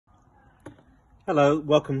Hello,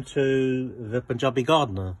 welcome to the Punjabi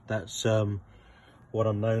gardener. That's what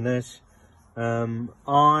I'm known as.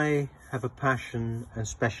 I have a passion and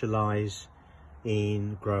specialise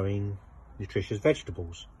in growing nutritious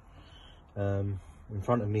vegetables. In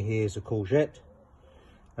front of me here is a courgette.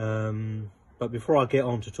 But before I get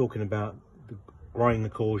on to talking about growing the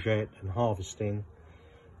courgette and harvesting,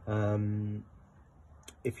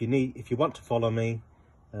 if you want to follow me,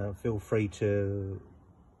 feel free to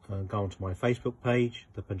go onto my Facebook page,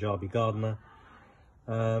 the Punjabi gardener,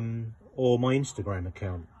 or my Instagram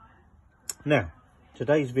account. Now,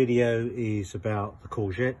 today's video is about the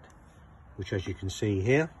courgette, which, as you can see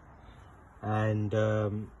here, and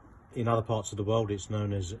in other parts of the world it's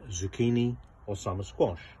known as zucchini or summer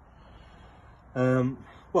squash.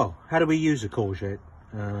 Well, how do we use a courgette?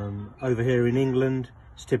 Over here in England,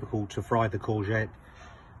 it's typical to fry the courgette,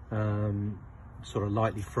 sort of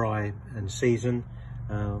lightly fry and season.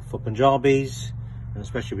 For Punjabis, and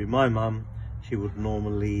especially with my mum, she would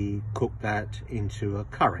normally cook that into a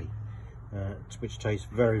curry, which tastes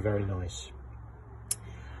very, very nice.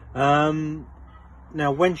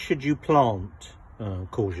 Now, when should you plant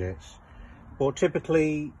courgettes? Well,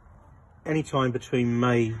 typically any time between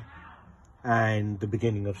May and the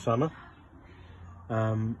beginning of summer.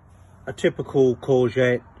 A typical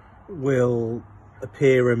courgette will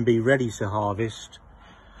appear and be ready to harvest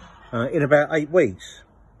in about 8 weeks.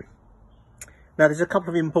 Now, there's a couple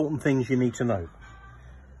of important things you need to know.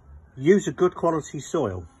 Use a good quality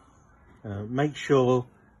soil. Make sure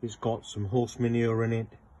it's got some horse manure in it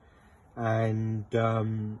and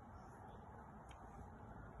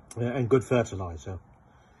good fertilizer.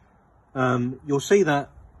 You'll see that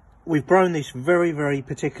we've grown this very, very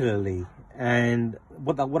particularly, and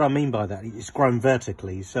what I mean by that, it's grown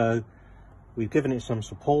vertically. So we've given it some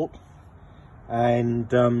support, and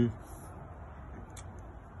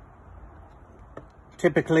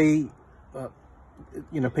typically,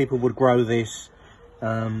 people would grow this,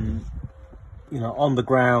 on the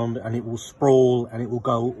ground, and it will sprawl and it will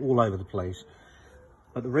go all over the place.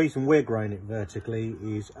 But the reason we're growing it vertically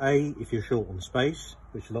is A, if you're short on space,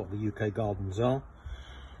 which a lot of the UK gardens are,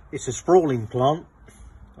 it's a sprawling plant,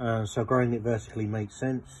 so growing it vertically makes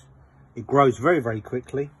sense. It grows very, very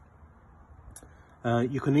quickly.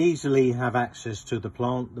 You can easily have access to the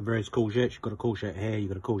plant, the various courgettes. You've got a courgette here, you've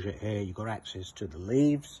got a courgette here, you've got access to the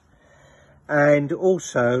leaves. And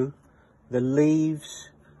also, the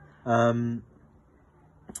leaves are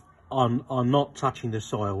not touching the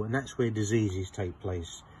soil, and that's where diseases take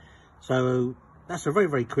place. So that's a very,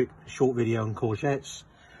 very quick, short video on courgettes.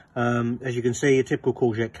 As you can see, a typical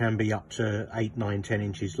courgette can be up to 8, 9, 10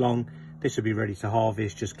 inches long. This will be ready to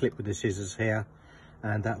harvest. Just clip with the scissors here,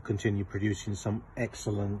 and that will continue producing some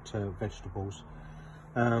excellent vegetables.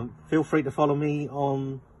 Feel free to follow me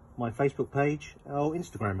on my Facebook page or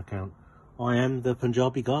Instagram account. I am the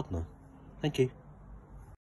Punjabi gardener. Thank you.